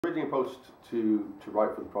Originally approached to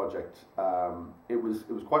write for the project, it was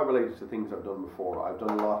quite related to things I've done before. I've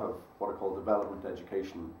done a lot of what are called development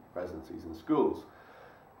education residencies in schools,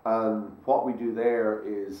 and what we do there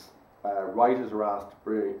is writers are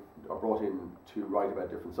brought in to write about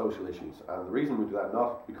different social issues. And the reason we do that,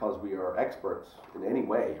 not because we are experts in any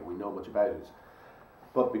way and we know much about it,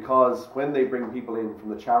 but because when they bring people in from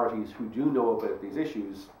the charities who do know about these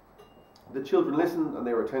issues, the children listen and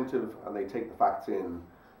they're attentive and they take the facts in,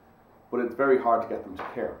 but it's very hard to get them to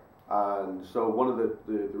care. And so one of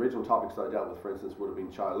the original topics that I dealt with, for instance, would have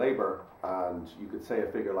been child labour, and you could say a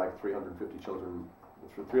figure like 350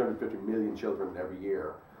 million children every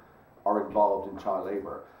year are involved in child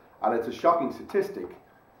labour. And it's a shocking statistic,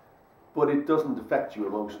 but it doesn't affect you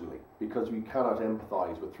emotionally because we cannot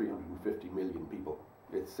empathise with 350 million people.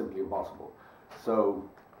 It's simply impossible. So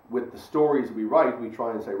with the stories we write, we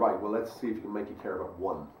try and say, right, well, let's see if we can make you care about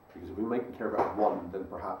one. Because if we make you care about one, then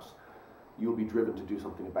perhaps you'll be driven to do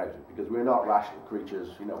something about it. Because we're not rational creatures.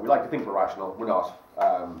 You know, we like to think we're rational. We're not.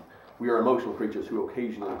 We are emotional creatures who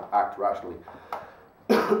occasionally act rationally.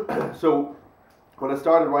 So when I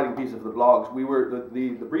started writing pieces for the blogs,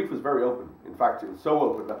 the brief was very open. In fact, it was so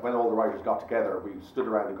open that when all the writers got together, we stood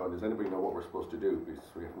around and going, does anybody know what we're supposed to do? Because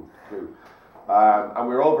we haven't a clue. And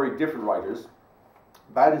we're all very different writers.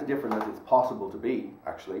 About as different as it's possible to be,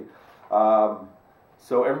 actually.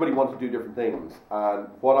 So everybody wanted to do different things. And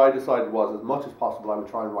what I decided was, as much as possible, I would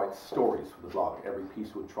try and write stories for the blog. I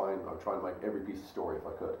would try and write every piece of story if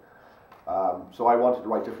I could. So I wanted to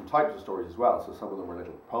write different types of stories as well. So some of them were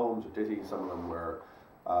little poems or ditties. Some of them were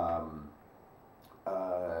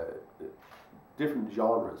different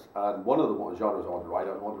genres. And one of the genres I wanted to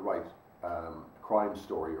write a crime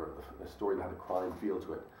story, or a story that had a crime feel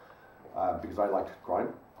to it. Because I liked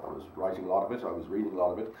crime. I was writing a lot of it. I was reading a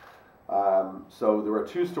lot of it. So there are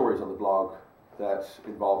two stories on the blog that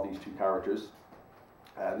involve these two characters.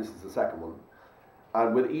 This is the second one.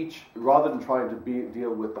 And with each, rather than trying to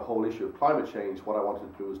deal with the whole issue of climate change, what I wanted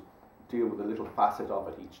to do was deal with a little facet of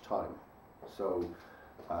it each time. So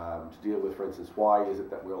to deal with, for instance, why is it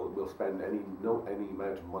that we'll spend any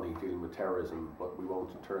amount of money dealing with terrorism, but we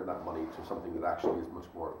won't turn that money to something that actually is much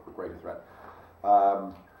more of a greater threat.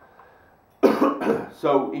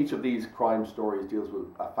 So each of these crime stories deals with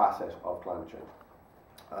a facet of climate change,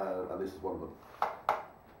 and this is one of them.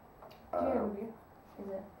 Do you have a beer? Is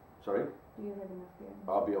it? Sorry? Do you have enough beer?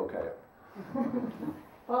 I'll be okay.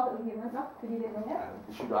 Well, you have enough? Could you do it now?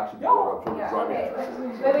 You should actually do what I'm trying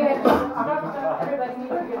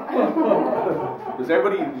to Does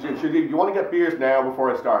everybody, you want to get beers now before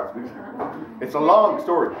I start? It's a long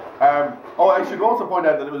story. Oh, I should also point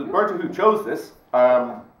out that it was Berta who chose this.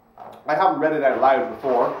 I haven't read it out loud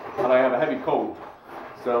before, and I have a heavy cold.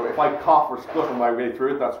 So if I cough or splutter my way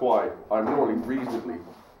through it, that's why. I'm normally reasonably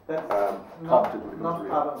competent. Not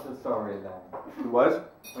part of the story then.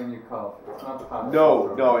 What? When you cough, it's not part of the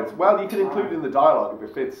story. No, it's, well, you can include it in the dialogue if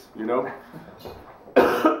it fits, you know.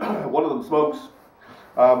 One of them smokes.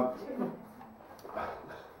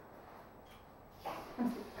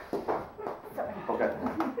 Okay.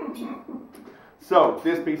 So,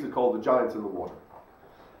 this piece is called The Giants in the Water.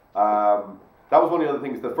 That was one of the other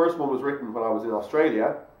things. The first one was written when I was in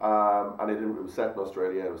Australia, and it was set in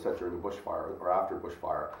Australia. It was set during a bushfire, or after a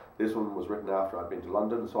bushfire. This one was written after I'd been to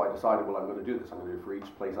London, so I decided, well, I'm going to do this. I'm going to do, for each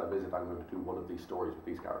place I visit, I'm going to do one of these stories with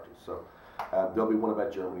these characters. So there'll be one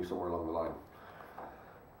about Germany somewhere along the line.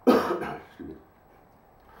 Excuse me.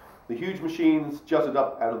 The huge machines jutted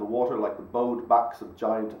up out of the water like the bowed backs of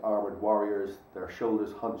giant armoured warriors, their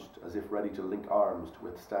shoulders hunched as if ready to link arms to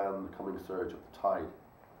withstand the coming surge of the tide.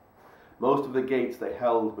 Most of the gates they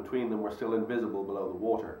held between them were still invisible below the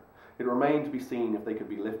water. It remained to be seen if they could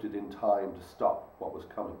be lifted in time to stop what was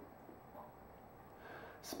coming.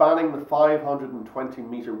 Spanning the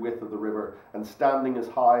 520-metre width of the river and standing as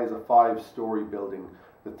high as a 5-storey building,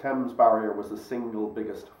 the Thames Barrier was the single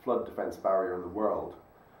biggest flood defence barrier in the world.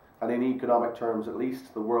 And in economic terms at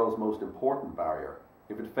least, the world's most important barrier.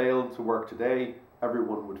 If it failed to work today,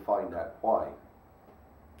 everyone would find out why.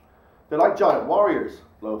 They're like giant warriors,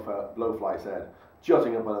 Blowfly said,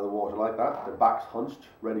 jutting up out of the water like that, their backs hunched,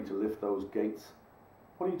 ready to lift those gates.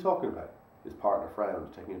 What are you talking about? His partner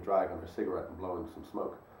frowned, taking a drag on her cigarette and blowing some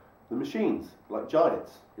smoke. The machines, like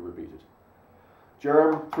giants, he repeated.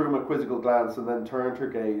 Germ threw him a quizzical glance and then turned her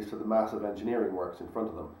gaze to the massive engineering works in front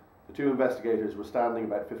of them. The two investigators were standing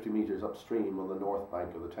about 50 metres upstream on the north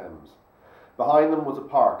bank of the Thames. Behind them was a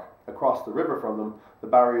park. Across the river from them, the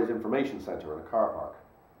barrier's information centre and a car park.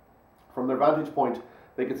 From their vantage point,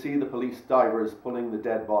 they could see the police divers pulling the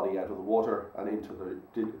dead body out of the water and into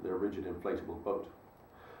their rigid inflatable boat.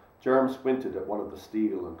 Germ squinted at one of the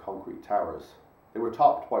steel and concrete towers. They were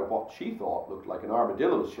topped by what she thought looked like an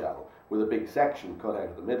armadillo's shell, with a big section cut out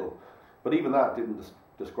of the middle, but even that didn't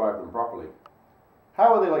describe them properly.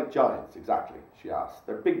 How are they like giants, exactly? She asked.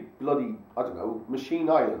 They're big, bloody, I don't know, machine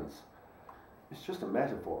islands. It's just a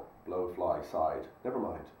metaphor, Blowfly sighed. Never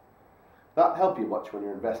mind. That help you much when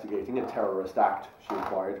you're investigating a terrorist act? She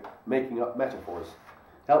inquired, making up metaphors.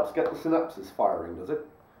 Helps get the synapses firing, does it?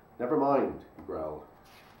 Never mind, he growled.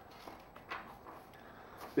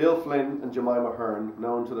 Bill Flynn and Jemima Hearn,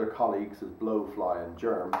 known to their colleagues as Blowfly and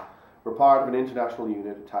Germ, were part of an international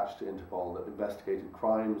unit attached to Interpol that investigated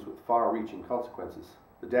crimes with far-reaching consequences.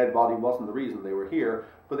 The dead body wasn't the reason they were here,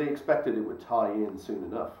 but they expected it would tie in soon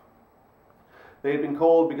enough. They had been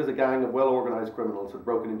called because a gang of well-organised criminals had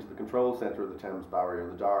broken into the control centre of the Thames Barrier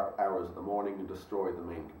in the dark hours of the morning and destroyed the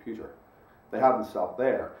main computer. They hadn't stopped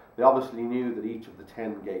there. They obviously knew that each of the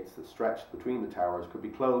 10 gates that stretched between the towers could be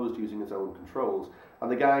closed using its own controls,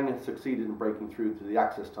 and the gang had succeeded in breaking through to the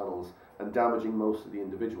access tunnels and damaging most of the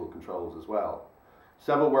individual controls as well.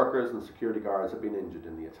 Several workers and security guards had been injured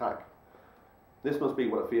in the attack. This must be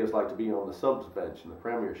what it feels like to be on the subs bench in the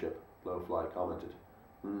Premiership, Blowfly commented.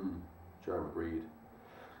 Germ agreed.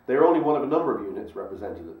 They were only one of a number of units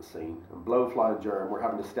represented at the scene, and Blowfly and Germ were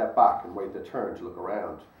having to step back and wait their turn to look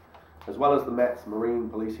around. As well as the Met's Marine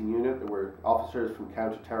Policing Unit, there were officers from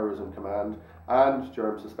Counter-Terrorism Command and,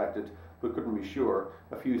 Germ suspected, but couldn't be sure,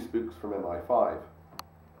 a few spooks from MI5.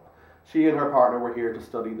 She and her partner were here to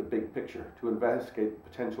study the big picture, to investigate the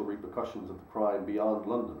potential repercussions of the crime beyond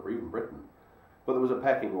London or even Britain. But there was a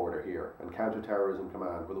pecking order here, and Counter-Terrorism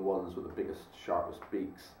Command were the ones with the biggest, sharpest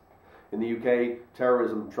beaks. In the UK,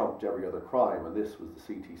 terrorism trumped every other crime, and this was the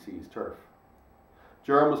CTC's turf.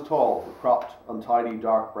 Germ was tall, with cropped, untidy,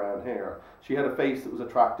 dark brown hair. She had a face that was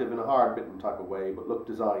attractive in a hard-bitten type of way, but looked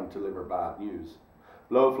designed to deliver bad news.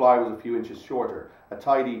 Blowfly was a few inches shorter, a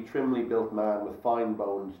tidy, trimly built man with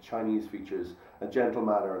fine-boned Chinese features, a gentle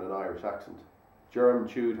manner and an Irish accent. Germ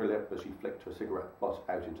chewed her lip as she flicked her cigarette butt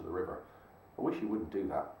out into the river. I wish you wouldn't do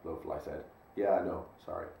that, Blowfly said. Yeah, I know,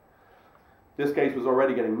 sorry. This case was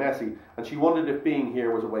already getting messy, and she wondered if being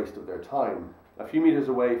here was a waste of their time. A few metres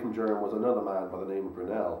away from Germ was another man by the name of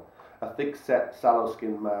Brunel, a thick-set,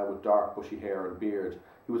 sallow-skinned man with dark, bushy hair and beard.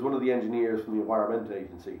 He was one of the engineers from the Environment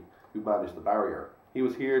Agency who managed the barrier. He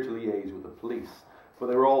was here to liaise with the police, but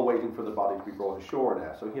they were all waiting for the body to be brought ashore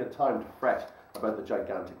now, so he had time to fret about the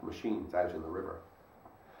gigantic machines out in the river.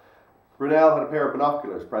 Brunel had a pair of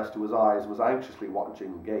binoculars pressed to his eyes and was anxiously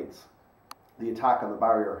watching the gates. The attack on the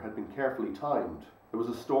barrier had been carefully timed. There was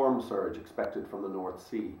a storm surge expected from the North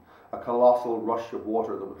Sea, a colossal rush of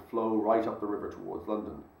water that would flow right up the river towards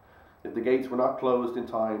London. If the gates were not closed in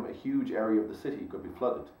time, a huge area of the city could be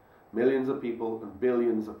flooded. Millions of people and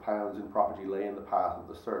billions of pounds in property lay in the path of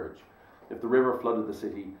the surge. If the river flooded the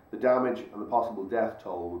city, the damage and the possible death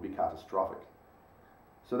toll would be catastrophic.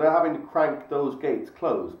 So they're having to crank those gates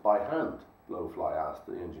closed by hand, Blowfly asked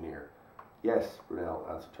the engineer. Yes, Brunel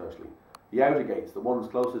answered tersely. The outer gates, the ones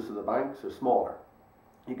closest to the banks, are smaller.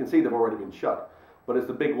 You can see they've already been shut, but it's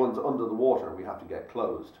the big ones under the water we have to get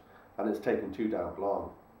closed, and it's taken too damn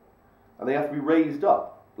long. And they have to be raised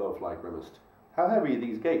up, Blowfly grimaced. How heavy are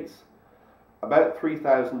these gates? About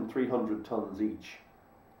 3,300 tons each.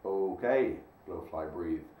 Okay, Blowfly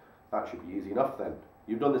breathed. That should be easy enough then.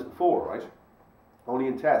 You've done this before, right? Only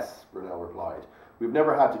in tests, Brunel replied. We've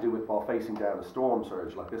never had to do it while facing down a storm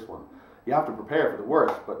surge like this one. You have to prepare for the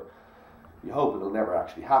worst, but you hope it'll never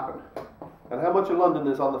actually happen. And how much of London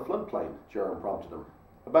is on the floodplain? Germ prompted him.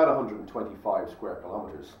 About 125 square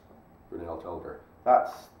kilometres, Brunel told her.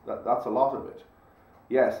 That's a lot of it.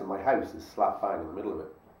 Yes, and my house is slap bang in the middle of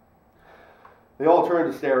it. They all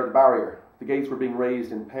turned to stare at the barrier. The gates were being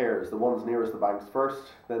raised in pairs, the ones nearest the banks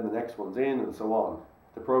first, then the next ones in, and so on.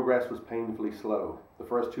 The progress was painfully slow. The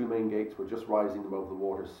first two main gates were just rising above the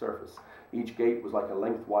water's surface. Each gate was like a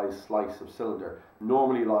lengthwise slice of cylinder,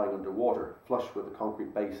 normally lying under water, flush with the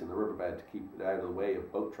concrete base in the riverbed to keep it out of the way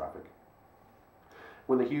of boat traffic.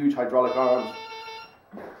 When the huge hydraulic arms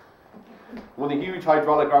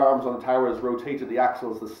on towers rotated the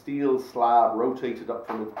axles, the steel slab rotated up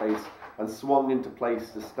from its base and swung into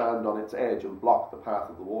place to stand on its edge and block the path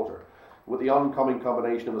of the water. With the oncoming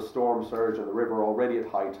combination of a storm surge and the river already at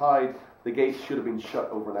high tide, the gates should have been shut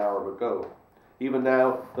over an hour ago. Even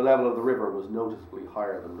now, the level of the river was noticeably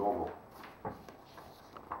higher than normal.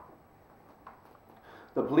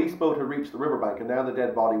 The police boat had reached the riverbank, and now the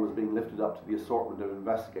dead body was being lifted up to the assortment of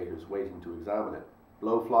investigators waiting to examine it.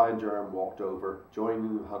 Blowfly and Germ walked over,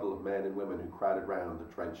 joining the huddle of men and women who crowded round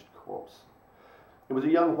the drenched corpse. It was a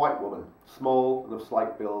young white woman, small and of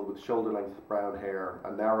slight build, with shoulder-length brown hair,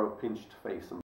 a narrow, pinched face and